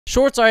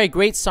Shorts are a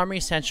great summer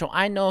essential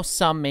I know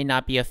some may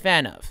not be a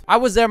fan of. I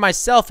was there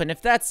myself, and if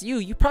that's you,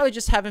 you probably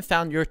just haven't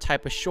found your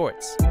type of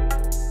shorts.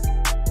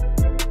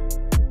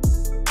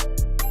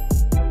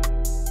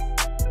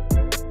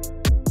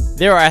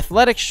 There are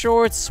athletic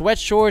shorts, sweat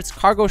shorts,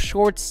 cargo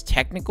shorts,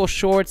 technical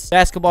shorts,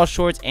 basketball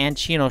shorts, and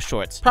chino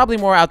shorts. Probably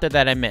more out there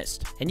that I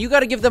missed. And you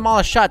gotta give them all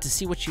a shot to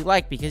see what you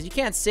like, because you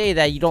can't say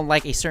that you don't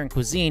like a certain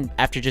cuisine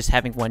after just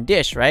having one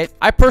dish, right?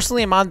 I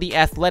personally am on the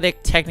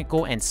athletic,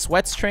 technical, and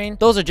sweats train.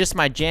 Those are just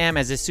my jam,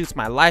 as it suits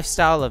my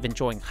lifestyle of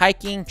enjoying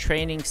hiking,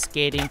 training,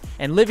 skating,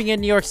 and living in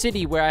New York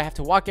City where I have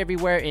to walk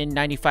everywhere in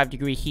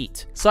 95-degree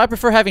heat. So I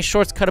prefer having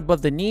shorts cut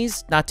above the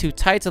knees, not too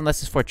tight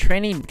unless it's for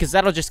training, because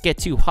that'll just get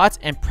too hot,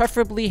 and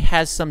preferably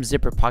has some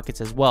zipper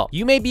pockets as well.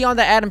 You may be on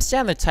the Adam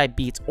Sandler type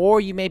beats,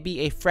 or you may be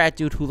a frat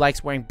dude who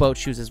likes wearing boat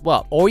shoes as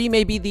well, or you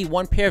may be the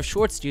one pair of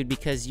shorts dude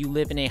because you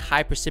live in a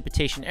high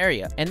precipitation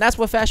area. And that's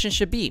what fashion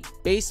should be,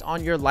 based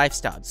on your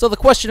lifestyle. So the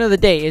question of the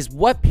day is,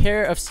 what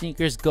pair of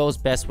sneakers goes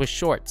best with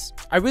shorts?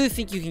 I really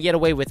think you can get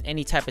away with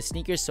any type of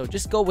sneakers, so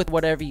just go with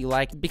whatever you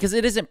like, because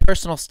it isn't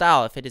personal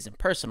style if it isn't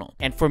personal.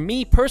 And for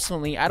me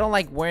personally, I don't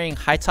like wearing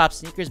high top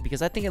sneakers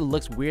because I think it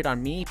looks weird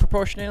on me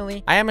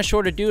proportionally. I am a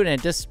shorter dude, and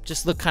it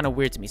just look kind of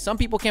weird to me. Some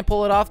people can't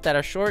pull it off that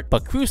are short,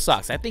 but crew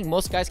socks, I think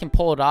most guys can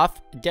pull it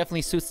off. It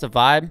definitely suits the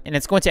vibe, and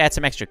it's going to add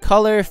some extra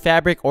color,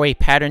 fabric, or a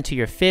pattern to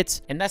your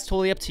fits, and that's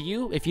totally up to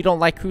you. If you don't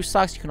like crew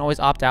socks, you can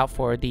always opt out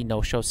for the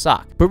no-show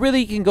sock. But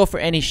really, you can go for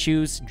any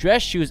shoes.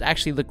 Dress shoes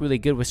actually look really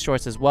good with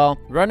shorts as well.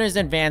 Runners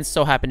and Vans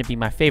so happen to be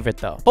my favorite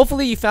though.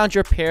 Hopefully you found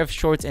your pair of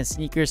shorts and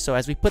sneakers, so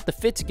as we put the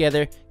fit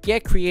together,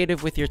 get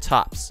creative with your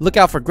tops. Look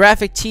out for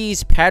graphic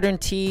tees, pattern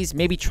tees,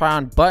 maybe try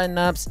on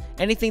button-ups,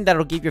 anything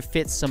that'll give your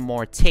fit some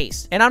more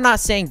taste. And I'm not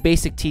saying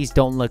basic tees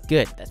don't look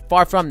good, that's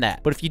far from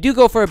that. But if you do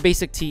go for a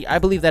basic tee, I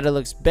believe that it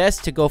looks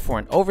best to go for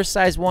an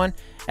oversized one,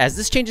 as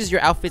this changes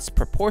your outfit's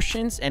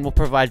proportions and will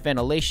provide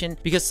ventilation,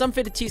 because some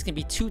fitted tees can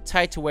be too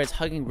tight to where it's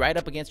hugging right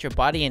up against your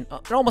body, and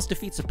it almost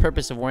defeats the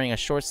purpose of wearing a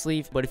short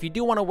sleeve. But if you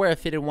do want to wear a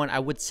fitted one, I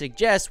would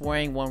suggest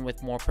wearing one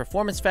with more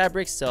performance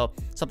fabrics, so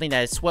something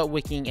that is sweat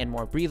wicking and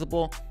more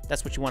breathable.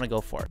 That's what you want to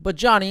go for. But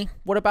Johnny,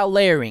 what about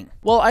layering?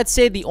 Well, I'd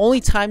say the only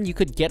time you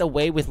could get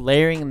away with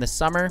layering in the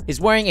summer is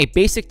wearing a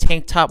basic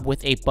tank top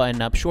with a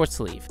button-up short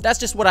sleeve. That's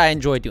just what I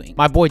enjoy doing.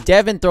 My boy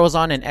Devin throws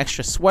on an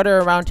extra sweater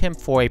around him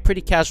for a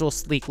pretty casual,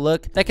 sleek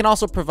look that can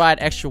also provide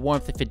extra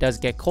warmth if it does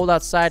get cold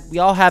outside. We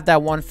all have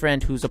that one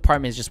friend whose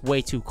apartment is just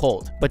way too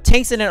cold. But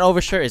tanks in an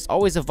overshirt is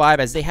always a vibe,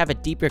 as they have a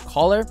deeper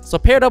collar, so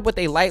paired up with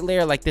a light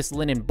layer like this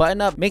linen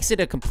button-up makes it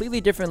a completely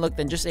different look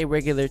than just a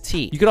regular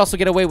tee. You could also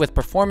get away with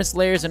performance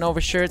layers and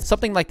overshirts,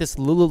 something like this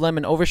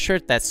Lululemon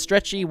overshirt that's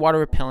stretchy, water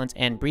repellent,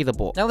 and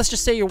breathable. Now let's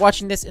just say you're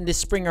watching this in this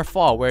spring or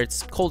fall where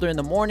it's colder in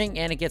the morning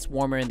and it gets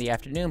warmer in the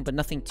afternoon, but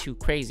nothing too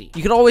crazy.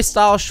 You could always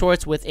style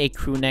shorts with a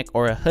crew neck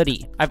or a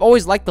hoodie. I've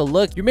always liked the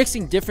look. You're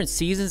mixing different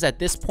seasons at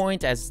this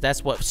point, as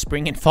that's what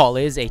spring and fall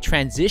is, a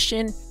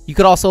transition. You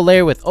could also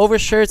layer with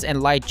overshirts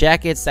and light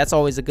jackets. That's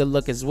always a good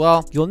look as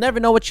well. You'll never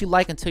know what you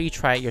like until you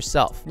try it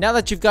yourself. Now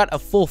that you've got a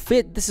full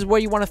fit, this is where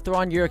you want to throw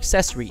on your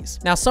accessories.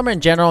 Now, summer in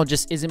general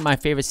just isn't my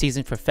favorite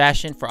season for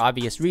fashion for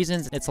obvious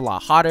reasons. It's a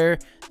lot hotter,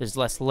 there's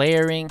less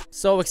layering,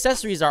 so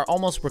accessories are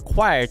almost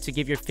required to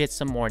give your fit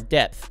some more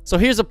depth. So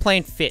here's a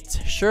plain fit: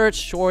 shirts,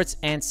 shorts,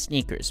 and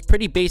sneakers.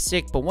 Pretty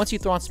basic, but once you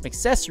throw on some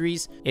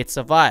accessories, it's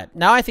a vibe.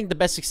 Now I think the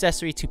best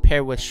accessory to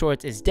pair with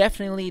shorts is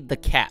definitely the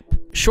cap.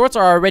 Shorts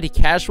are already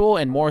casual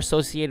and more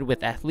associated with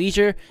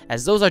athleisure,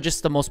 as those are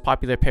just the most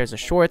popular pairs of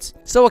shorts,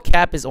 so a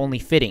cap is only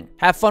fitting.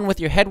 Have fun with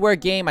your headwear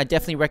game. I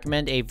definitely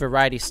recommend a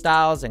variety of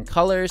styles and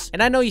colors,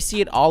 and I know you see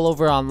it all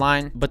over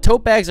online, but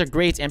tote bags are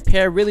great and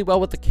pair really well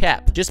with the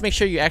cap. Just make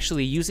sure you're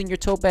actually using your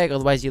tote bag,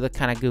 otherwise you look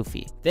kind of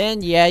goofy.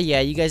 Then yeah,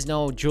 you guys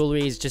know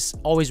jewelry is just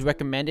always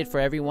recommended for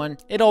everyone.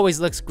 It always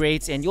looks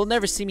great, and you'll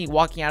never see me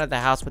walking out of the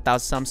house without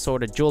some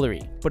sort of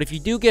jewelry. But if you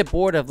do get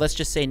bored of, let's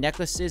just say,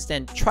 necklaces,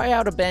 then try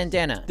out a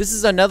bandana. This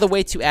is another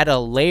way to add a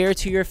layer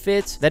to your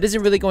fit that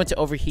isn't really going to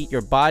overheat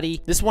your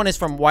body. This one is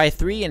from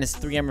Y3 and it's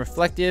 3M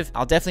reflective.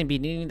 I'll definitely be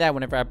needing that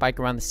whenever I bike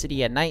around the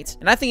city at night,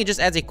 and I think it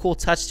just adds a cool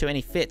touch to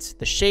any fit.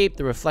 The shape,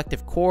 the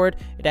reflective cord,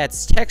 it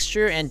adds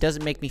texture and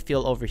doesn't make me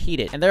feel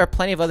overheated. And there are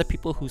plenty of other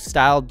people who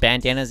styled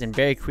bandanas in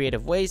very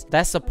creative ways.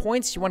 That's the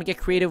point. You want to get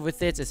creative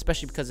with it,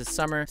 especially because it's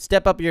summer.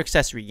 Step up your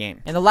accessory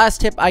game. And the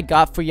last tip I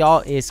got for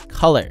y'all is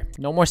color.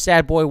 No more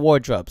sad boy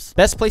wardrobes.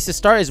 Best place to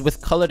start is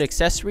with colored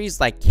accessories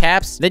like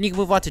caps. Then you can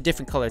move on to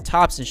different colored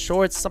tops and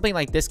shorts. Something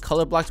like this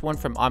color blocked one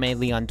from Aimé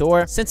Leon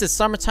Dore. Since it's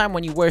summertime,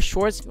 when you wear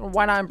shorts,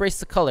 why not embrace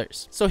the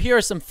colors? So here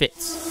are some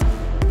fits.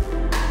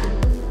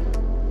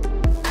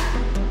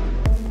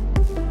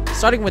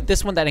 Starting with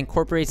this one that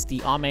incorporates the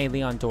Aimé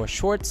Leon Dore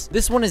shorts.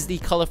 This one is the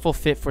colorful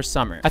fit for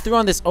summer. I threw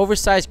on this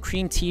oversized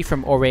cream tee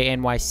from Oray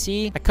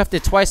NYC. I cuffed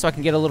it twice so I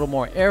can get a little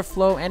more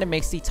airflow, and it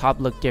makes the top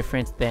look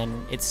different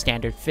than its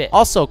standard fit.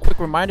 Also, quick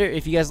reminder,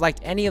 if you guys liked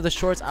any of the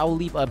shorts, I will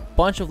leave a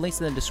bunch of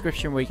links in the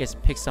description where you guys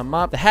can pick some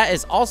up. The hat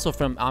is also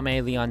from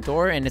Aimé Leon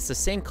Dore, and it's the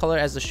same color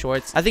as the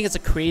shorts. I think it's a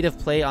creative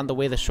play on the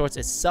way the shorts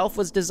itself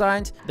was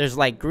designed. There's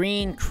like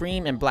green,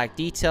 cream, and black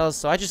details,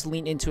 so I just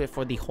leaned into it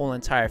for the whole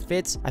entire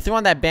fit. I threw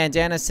on that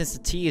bandana since the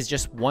tee is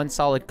just one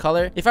solid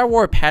color. If I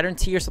wore a pattern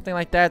tee or something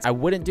like that, I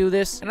wouldn't do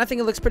this, and I think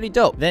it looks pretty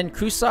dope. Then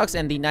crew socks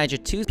and the Niger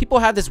 2s. People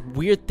have this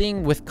weird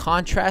thing with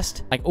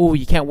contrast, like, oh,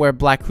 you can't wear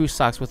black crew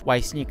socks with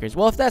white sneakers.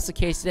 Well, if that's the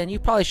case, then you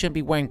probably shouldn't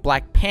be wearing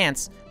black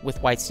pants with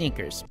white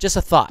sneakers. Just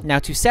a thought. Now,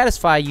 to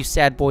satisfy you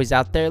sad boys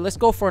out there, let's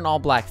go for an all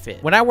black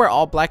fit. When I wear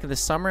all black in the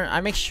summer,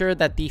 I make sure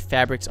that the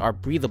fabrics are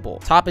breathable.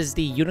 Top is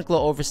the Uniqlo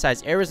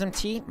oversized Airism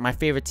tee, my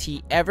favorite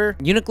tee ever.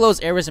 Uniqlo's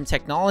Airism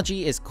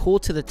technology is cool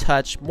to the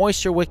touch,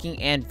 moisture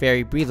wicking, and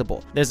very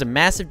breathable. There's a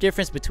massive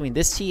difference between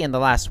this tee and the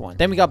last one.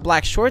 Then we got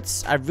black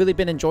shorts. I've really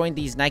been enjoying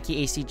these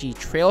Nike ACG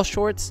trail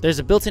shorts. There's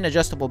a built-in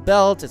adjustable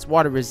belt, it's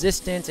water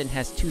resistant, and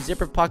has 2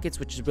 zipper pockets,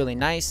 which is really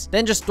nice.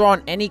 Then just throw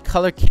on any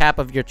color cap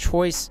of your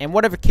choice and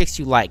whatever kicks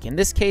you like. In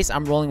this case,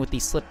 I'm rolling with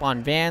these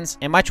slip-on Vans,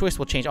 and my choice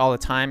will change all the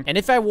time. And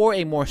if I wore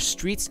a more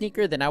street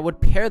sneaker, then I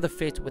would pair the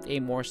fit with a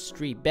more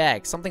street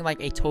bag, something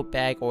like a tote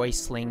bag or a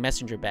sling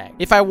messenger bag.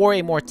 If I wore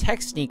a more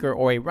tech sneaker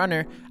or a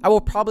runner, I will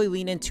probably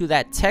lean into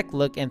that tech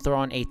look and throw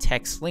on a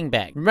tech sling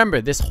bag.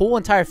 Remember, this whole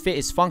entire fit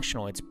is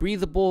functional. It's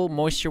breathable,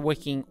 moisture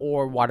wicking,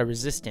 or water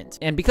resistant.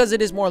 And because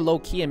it is more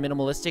low-key and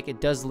minimalistic, it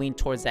does lean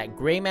towards that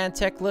gray man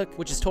tech look,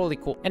 which is totally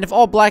cool. And if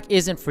all black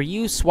isn't for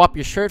you, swap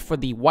your shirt for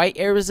the white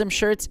Airism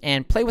shirts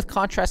and play with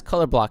contrast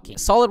color blocking.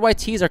 Solid white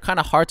tees are kind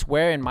of hard to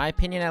wear, in my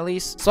opinion at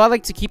least, so I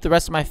like to keep the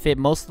rest of my fit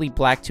mostly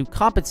black to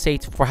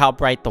compensate for how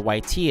bright the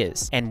white tee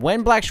is. And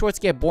when black shorts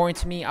get boring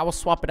to me, I will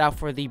swap it out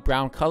for the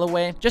brown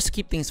colorway just to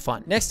keep things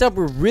fun. Next up,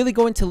 we're really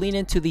going to lean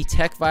into the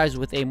tech vibes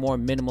with a more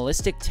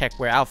minimalistic tech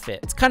wear outfit.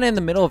 It's kind of in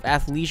the middle of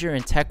athleisure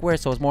and tech wear,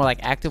 so it's more like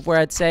active wear,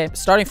 I'd say.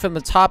 Starting from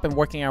the top and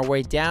working our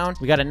way down,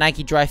 we got a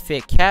Nike Dry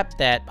Fit cap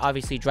that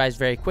obviously dries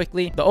very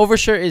quickly. The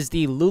overshirt is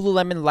the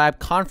Lululemon Lab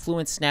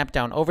Confluence Snap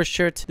Down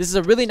overshirt. This is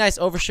a really nice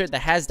overshirt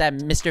that has that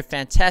Mr.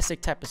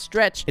 Fantastic type of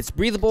stretch. It's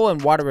breathable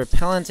and water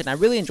repellent, and I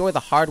really enjoy the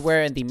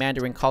hardware and the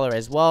mandarin collar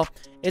as well.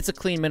 It's a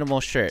clean, minimal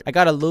shirt. I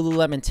got a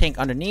Lululemon tank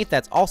underneath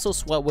that's also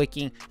sweat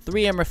wicking,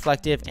 3M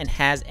reflective, and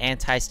has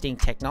anti-sting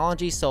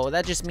technology, so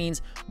that just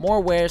means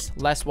more wears,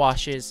 less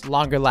washes,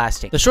 longer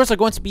lasting. The shorts are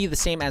going to be the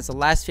same as the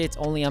last fits,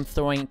 only I'm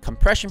throwing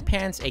compression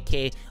pants,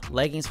 aka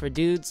leggings for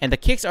dudes, and the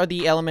kicks are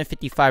the Element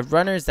 55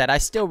 runners that I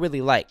still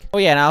really like. Oh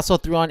yeah, and I also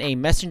threw on a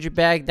messenger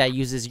bag that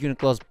uses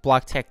Uniqlo's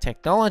BlockTech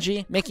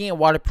technology, making it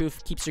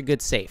waterproof, keeps your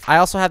goods safe. I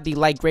also have the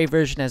light gray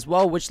version as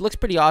well, which looks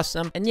pretty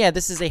awesome, and yeah,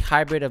 this is a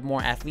hybrid of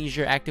more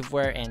athleisure,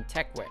 activewear, and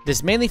tech wear.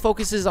 This mainly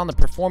focuses on the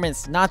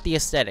performance, not the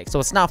aesthetic, so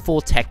it's not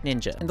full tech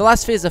ninja. And the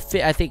last fit is a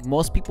fit I think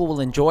most people will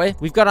enjoy.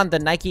 We've got on the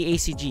Nike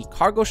ACG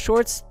cargo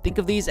shorts. Think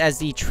of these as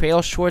the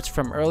trail shorts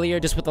from earlier,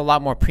 just with a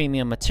lot more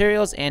premium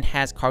materials and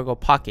has cargo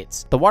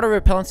pockets. The water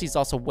repellency is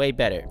also way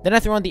better. Then I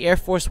threw on the Air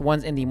Force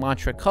Ones in the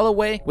Mantra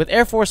colorway. With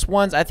Air Force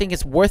Ones, I think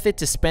it's worth it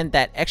to spend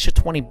that extra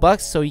 20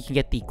 bucks so you can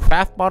get the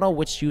craft model,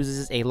 which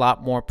uses a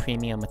lot more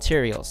premium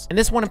materials. And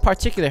this one in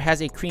particular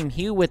has a cream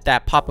hue with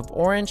that pop of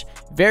orange.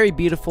 Very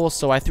beautiful,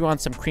 so I threw on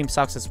some cream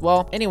socks as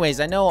well. Anyways,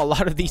 I know a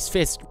lot of these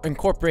fits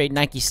incorporate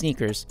Nike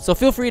sneakers, so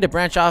feel free to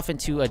branch off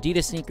into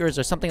Adidas sneakers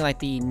or something like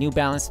the New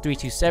Balance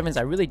 327s.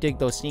 I really dig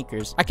those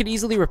sneakers. I could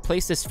easily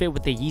replace this fit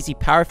with the Yeezy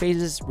Power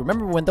Phases.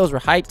 Remember when those were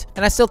hyped?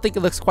 And I still think it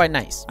looks quite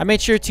nice. I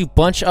made sure to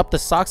bunch up the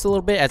socks a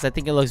little bit, as I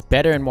think it looks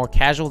better and more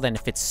casual than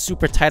if it's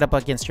super tight up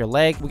against your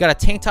leg. We got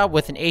a tank top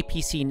with an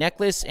APC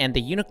necklace and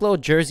the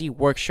Uniqlo Jersey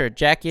work shirt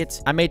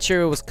jacket. I made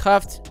sure it was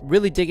cuffed,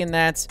 really digging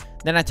that.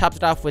 Then I topped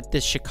it off with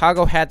this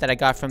Chicago hat that I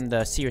got from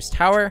the Sears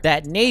Tower.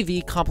 That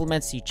navy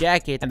complements the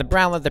jacket, and the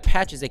brown leather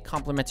patch is a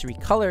complementary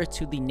color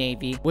to the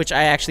navy, which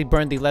I actually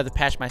burned the leather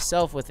patch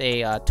myself with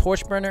a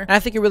torch burner, and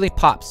I think it really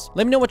pops.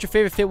 Let me know what your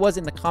favorite fit was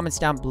in the comments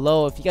down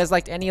below. If you guys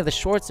liked any of the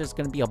shorts, there's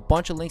going to be a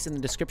bunch of links in the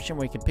description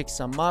where you can pick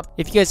some up.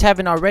 If you guys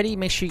haven't already,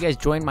 make sure you guys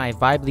join my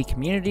Vibely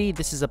community.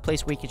 This is a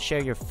place where you can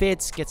share your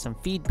fits, get some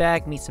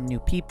feedback, meet some new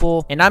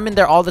people, and I'm in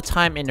there all the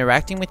time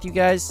interacting with you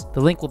guys.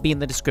 The link will be in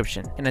the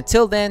description. And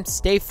until then,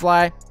 stay fly.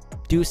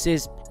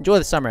 Deuces. Enjoy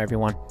the summer,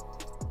 everyone.